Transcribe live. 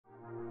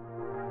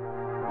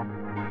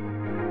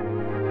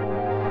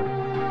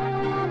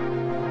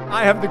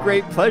I have the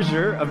great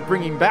pleasure of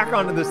bringing back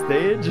onto the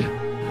stage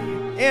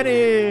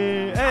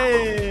Annie.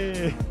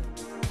 Hey!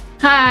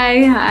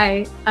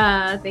 Hi.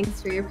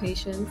 Thanks for your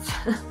patience.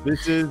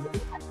 This is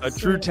a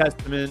true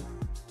testament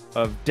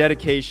of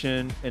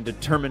dedication and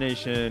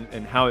determination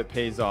and how it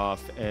pays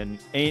off, and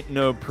ain't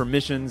no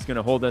permissions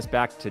gonna hold us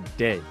back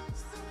today.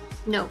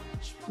 No.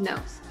 No.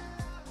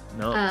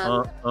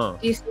 Do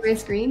you see my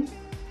screen?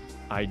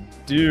 I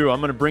do. I'm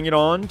gonna bring it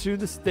on to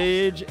the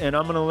stage, and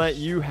I'm gonna let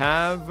you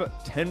have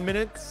 10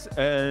 minutes,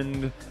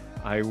 and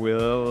I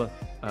will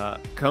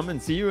come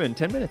and see you in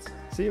 10 minutes.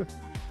 See you.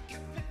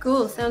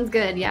 Cool. Sounds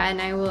good. Yeah,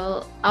 and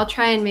I'll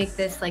try and make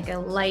this like a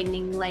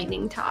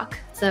lightning talk.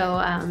 So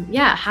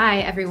yeah, hi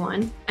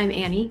everyone. I'm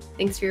Annie.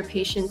 Thanks for your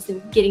patience in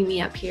getting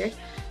me up here.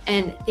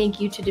 And thank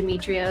you to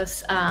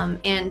Dimitrios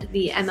and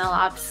the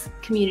MLOps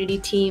community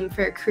team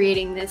for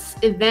creating this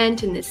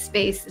event and this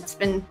space. It's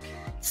been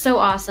so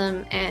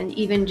awesome. And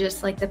even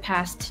just like the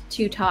past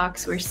 2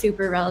 talks were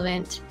super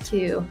relevant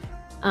to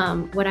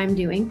what I'm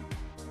doing.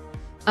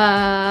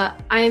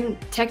 I'm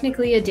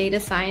technically a data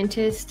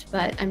scientist,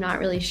 but I'm not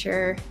really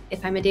sure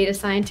if I'm a data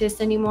scientist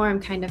anymore. I'm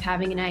kind of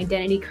having an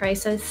identity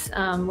crisis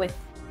with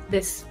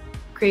this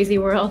crazy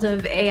world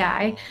of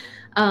AI.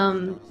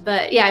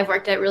 But yeah, I've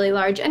worked at really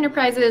large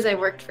enterprises. I've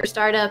worked for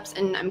startups,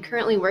 and I'm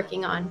currently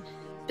working on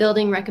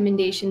building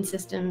recommendation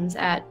systems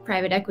at a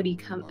private equity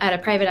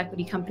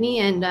company.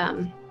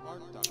 And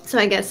so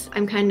I guess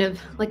I'm kind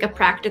of like a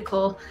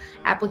practical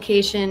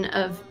application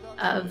of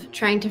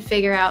trying to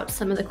figure out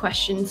some of the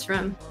questions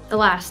from the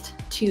last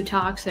 2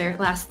 talks or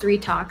last 3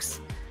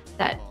 talks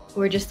that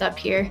were just up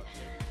here.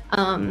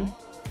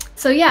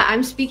 So yeah,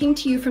 I'm speaking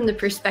to you from the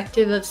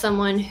perspective of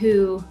someone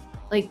who,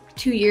 like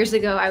 2 years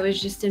ago, I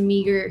was just a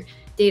meager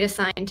data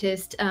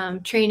scientist,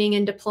 training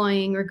and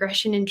deploying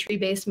regression and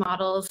tree-based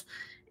models.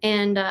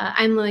 And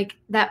I'm like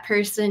that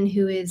person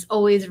who is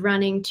always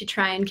running to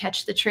try and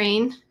catch the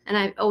train. And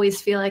I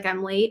always feel like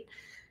I'm late.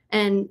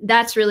 And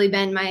that's really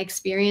been my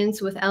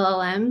experience with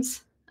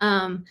LLMs.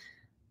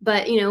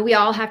 But, you know, we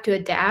all have to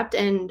adapt.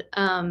 And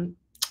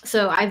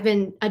so I've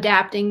been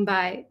adapting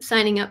by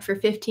signing up for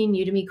 15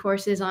 Udemy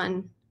courses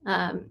on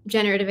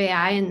generative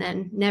AI and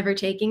then never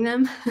taking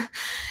them.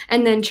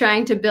 And then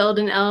trying to build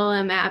an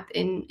LLM app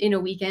in a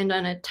weekend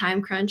on a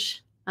time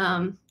crunch.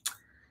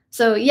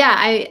 So yeah,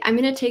 I'm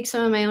going to take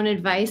some of my own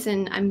advice,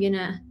 and I'm going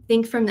to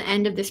think from the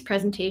end of this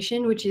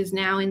presentation, which is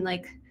now in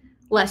like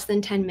less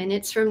than 10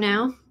 minutes from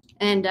now.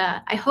 And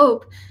I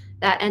hope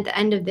that at the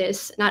end of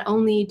this, not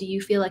only do you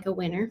feel like a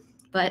winner,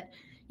 but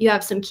you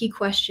have some key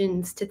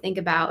questions to think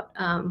about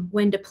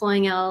when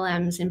deploying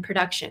LLMs in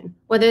production,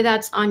 whether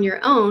that's on your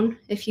own,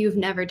 if you've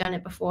never done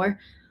it before,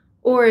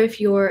 or if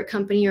your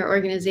company or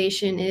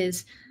organization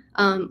is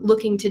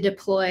looking to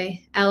deploy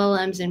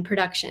LLMs in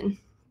production.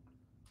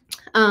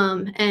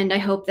 And I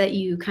hope that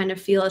you kind of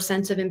feel a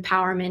sense of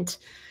empowerment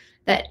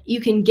that you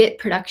can get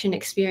production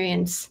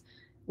experience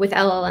with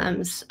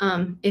LLMs,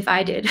 if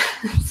I did.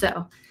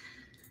 So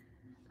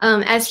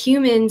as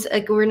humans,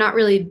 like, we're not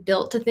really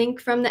built to think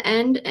from the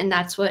end, and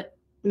that's what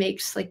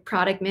makes like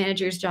product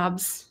managers'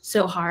 jobs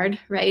so hard,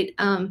 right?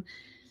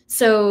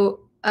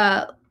 So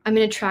I'm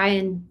going to try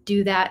and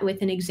do that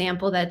with an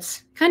example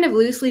that's kind of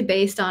loosely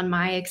based on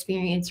my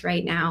experience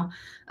right now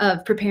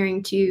of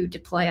preparing to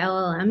deploy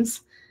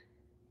LLMs.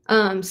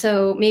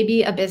 So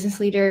maybe a business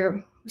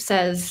leader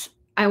says,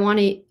 I want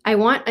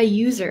a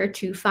user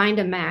to find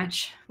a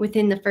match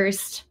within the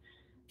first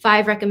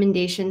 5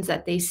 recommendations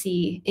that they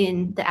see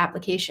in the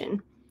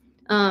application.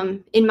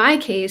 In my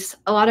case,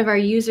 a lot of our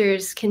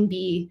users can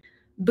be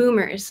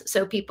boomers.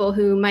 So people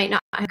who might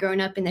not have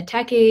grown up in the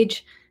tech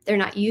age, they're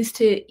not used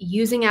to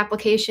using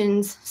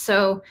applications.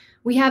 So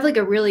we have like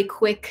a really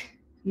quick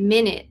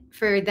minute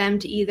for them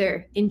to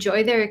either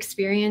enjoy their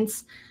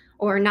experience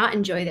or not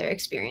enjoy their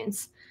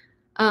experience.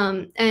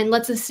 And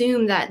let's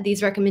assume that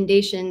these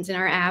recommendations in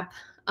our app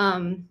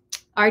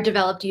are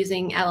developed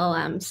using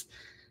LLMs.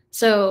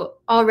 So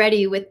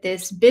already with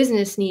this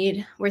business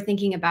need, we're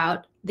thinking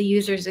about the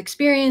user's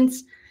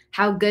experience,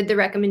 how good the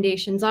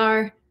recommendations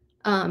are,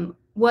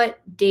 what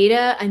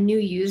data a new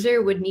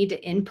user would need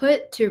to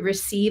input to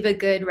receive a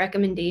good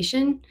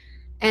recommendation,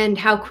 and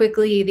how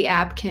quickly the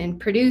app can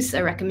produce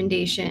a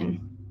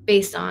recommendation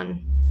based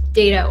on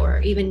data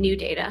or even new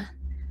data.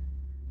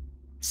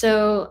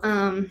 So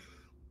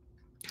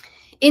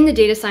in the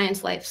data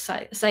science life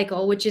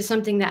cycle, which is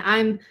something that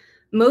I'm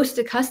most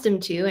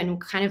accustomed to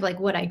and kind of like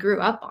what I grew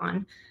up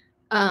on,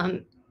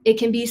 it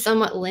can be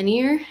somewhat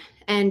linear,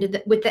 and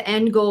with the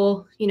end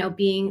goal, you know,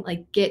 being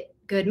like get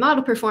good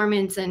model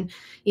performance and,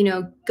 you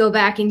know, go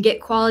back and get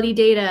quality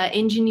data,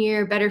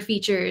 engineer better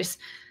features.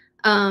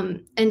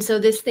 And so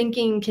this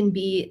thinking can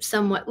be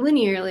somewhat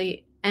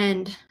linearly,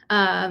 and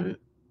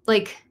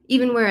like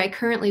even where I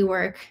currently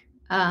work,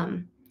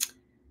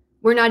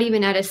 we're not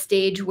even at a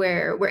stage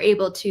where we're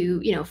able to,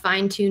 you know,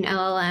 fine tune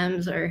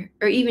LLMs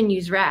or even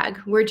use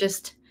RAG. We're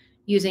just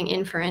using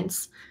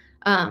inference.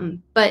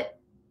 But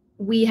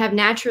we have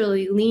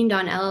naturally leaned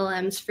on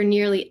LLMs for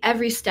nearly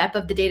every step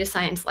of the data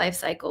science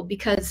lifecycle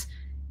because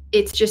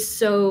it's just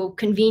so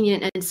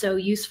convenient and so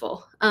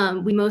useful.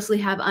 We mostly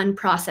have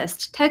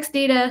unprocessed text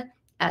data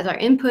as our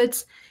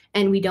inputs,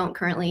 and we don't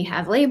currently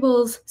have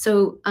labels.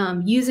 So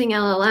using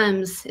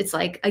LLMs, it's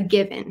like a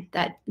given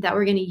that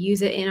we're going to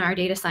use it in our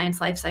data science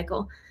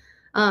lifecycle.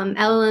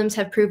 LLMs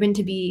have proven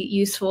to be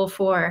useful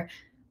for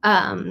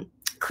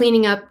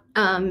cleaning up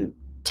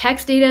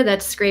text data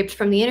that's scraped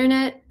from the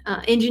internet,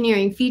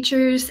 engineering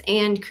features,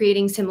 and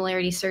creating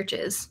similarity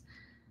searches.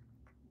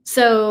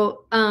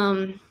 So,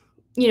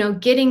 you know,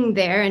 getting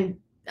there and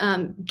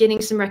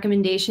getting some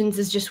recommendations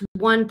is just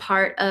one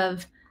part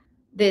of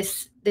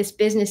this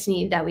business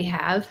need that we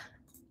have.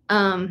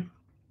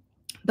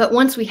 But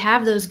once we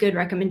have those good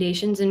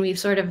recommendations and we've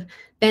sort of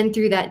been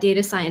through that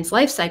data science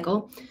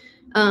lifecycle,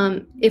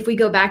 if we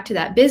go back to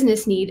that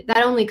business need,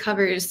 that only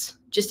covers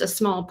just a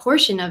small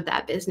portion of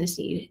that business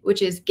need,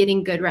 which is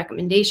getting good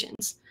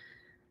recommendations.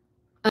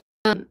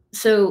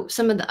 So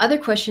some of the other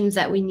questions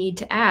that we need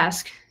to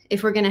ask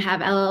if we're going to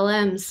have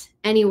LLMs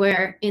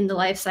anywhere in the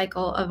life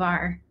cycle of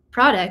our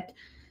product.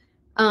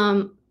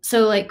 So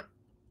like,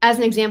 as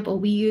an example,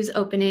 we use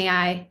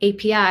OpenAI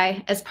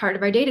API as part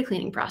of our data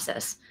cleaning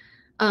process.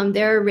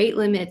 There are rate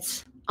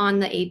limits on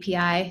the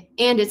API,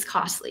 and it's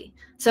costly.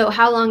 So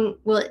how long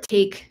will it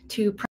take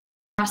to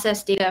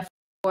process data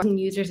for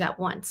users at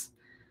once?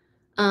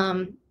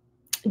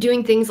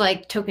 Doing things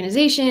like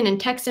tokenization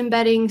and text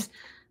embeddings,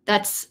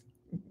 that's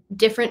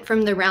different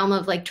from the realm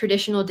of like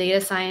traditional data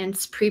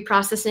science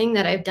pre-processing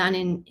that I've done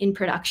in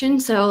production.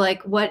 So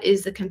like, what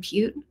is the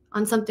compute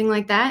on something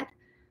like that?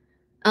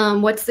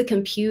 What's the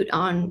compute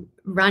on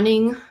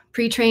running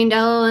pre-trained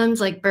LLMs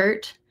like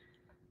BERT?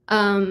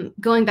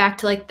 Going back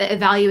to like the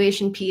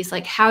evaluation piece,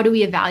 like how do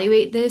we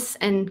evaluate this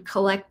and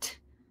collect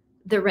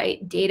the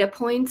right data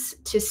points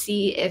to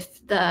see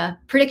if the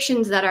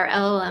predictions that our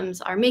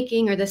LLMs are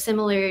making or the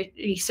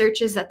similarity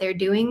searches that they're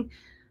doing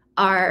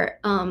are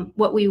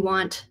what we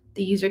want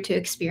the user to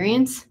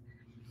experience.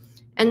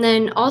 And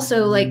then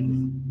also like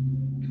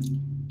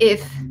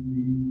if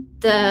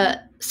the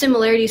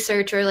similarity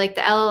search or like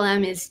the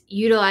LLM is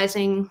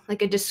utilizing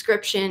like a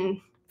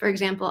description, for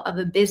example, of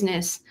a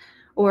business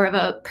or of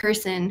a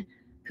person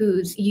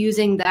who's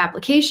using the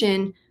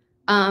application,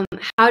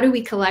 how do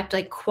we collect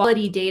like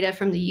quality data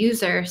from the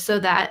user so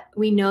that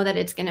we know that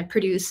it's going to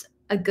produce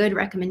a good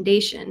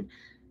recommendation?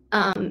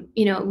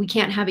 You know, we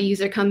can't have a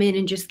user come in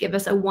and just give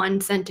us a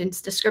one-sentence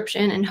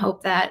description and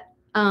hope that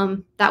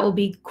that will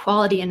be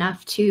quality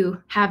enough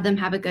to have them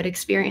have a good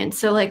experience.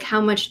 So like, how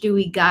much do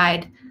we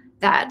guide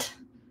that?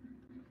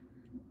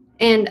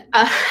 And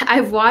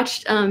I've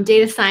watched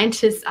data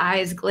scientists'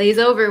 eyes glaze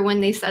over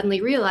when they suddenly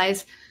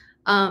realize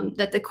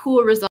that the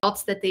cool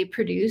results that they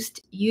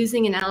produced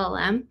using an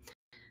LLM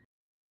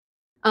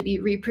be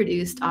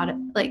reproduced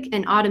like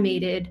and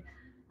automated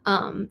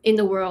in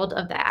the world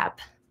of the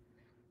app.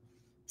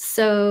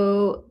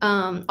 So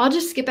I'll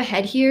just skip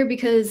ahead here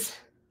because,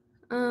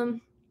 you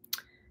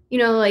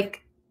know,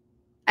 like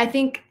I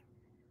think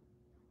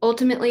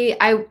ultimately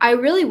I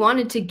really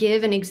wanted to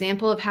give an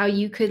example of how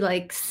you could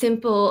like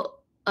simple,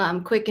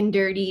 quick and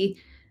dirty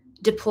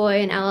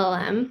deploy an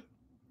LLM,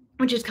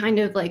 which is kind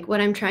of like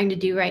what I'm trying to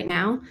do right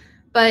now.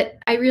 But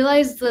I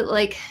realized that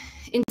like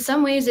in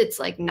some ways it's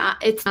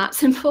not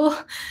simple.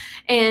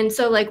 And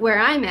so like where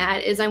I'm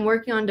at is I'm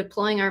working on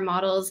deploying our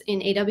models in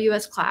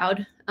AWS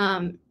Cloud.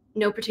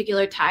 No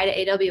particular tie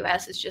to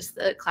AWS, it's just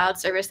the cloud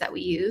service that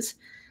we use.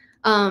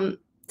 So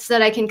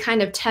that I can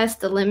kind of test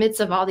the limits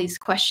of all these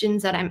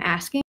questions that I'm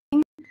asking.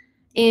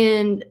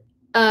 And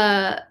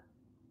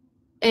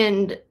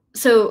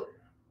so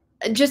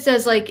just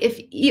as like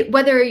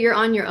whether you're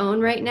on your own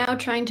right now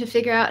trying to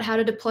figure out how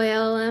to deploy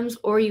LLMs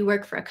or you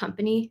work for a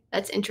company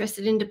that's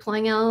interested in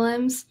deploying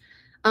LLMs,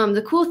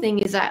 the cool thing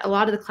is that a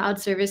lot of the cloud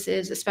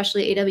services,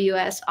 especially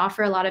AWS,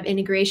 offer a lot of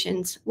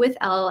integrations with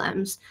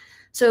LLMs.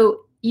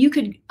 So you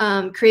could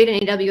create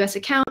an AWS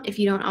account if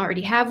you don't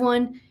already have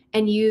one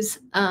and use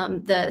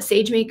the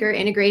SageMaker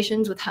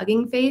integrations with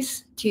Hugging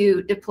Face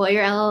to deploy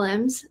your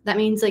LLMs. That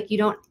means like you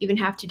don't even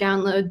have to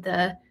download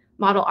the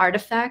model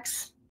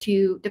artifacts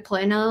to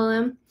deploy an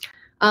LLM.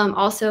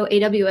 Also,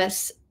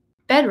 AWS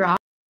Bedrock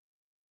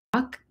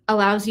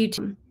allows you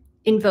to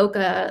invoke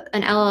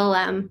an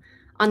LLM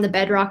on the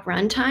Bedrock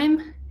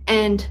runtime.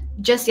 And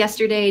just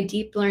yesterday,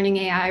 Deep Learning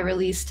AI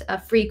released a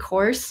free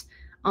course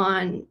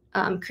on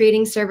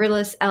creating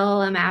serverless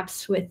LLM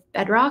apps with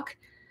Bedrock.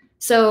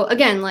 So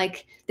again,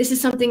 like this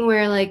is something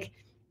where like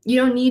you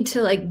don't need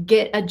to like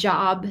get a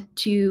job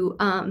to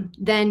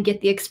then get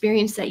the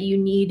experience that you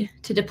need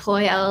to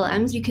deploy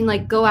LLMs. You can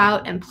like go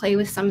out and play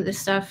with some of this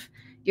stuff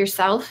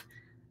yourself,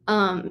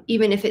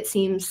 even if it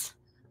seems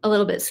a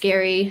little bit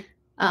scary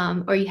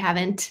or you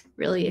haven't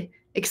really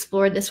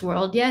explored this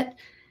world yet.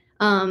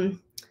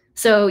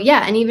 So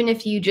yeah, and even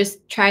if you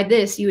just tried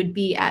this, you would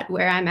be at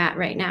where I'm at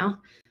right now.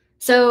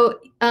 So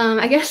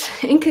I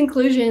guess in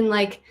conclusion,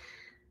 like,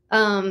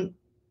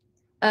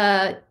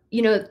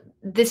 you know,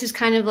 this is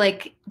kind of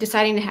like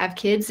deciding to have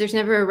kids. There's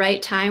never a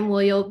right time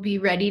where you'll be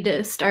ready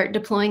to start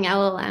deploying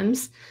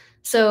LLMs.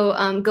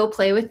 So go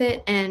play with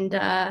it. And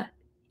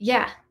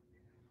yeah.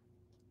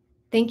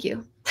 Thank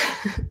you.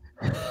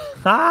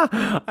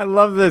 I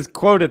love this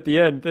quote at the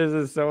end. This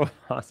is so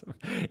awesome.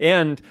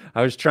 And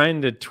I was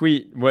trying to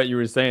tweet what you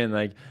were saying.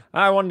 Like,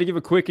 I wanted to give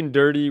a quick and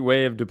dirty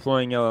way of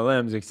deploying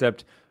LLMs,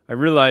 except I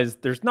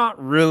realized there's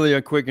not really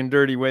a quick and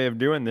dirty way of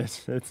doing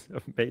this. It's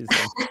amazing.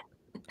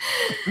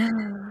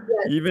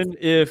 Yes. Even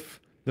if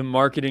the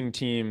marketing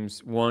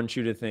teams want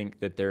you to think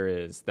that there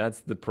is,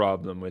 that's the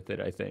problem with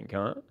it, I think,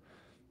 huh?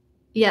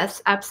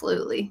 Yes,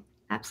 absolutely.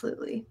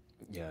 Absolutely.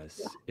 Yes.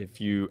 Yeah. If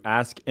you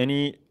ask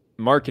any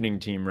marketing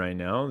team right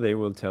now, they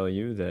will tell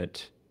you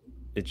that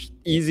it's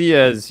easy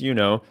as, you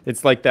know,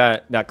 it's like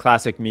that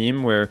classic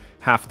meme where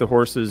half the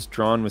horse is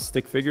drawn with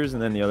stick figures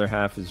and then the other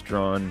half is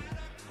drawn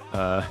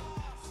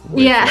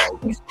yeah,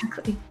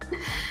 exactly.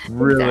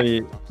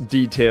 Really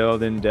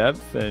detailed, in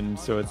depth. And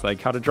so it's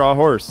like how to draw a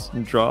horse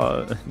and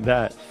draw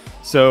that.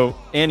 So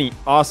Annie,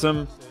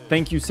 awesome.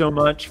 Thank you so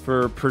much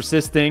for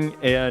persisting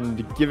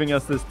and giving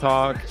us this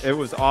talk. It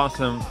was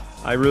awesome.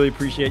 I really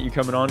appreciate you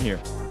coming on here.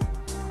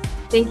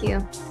 Thank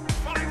you.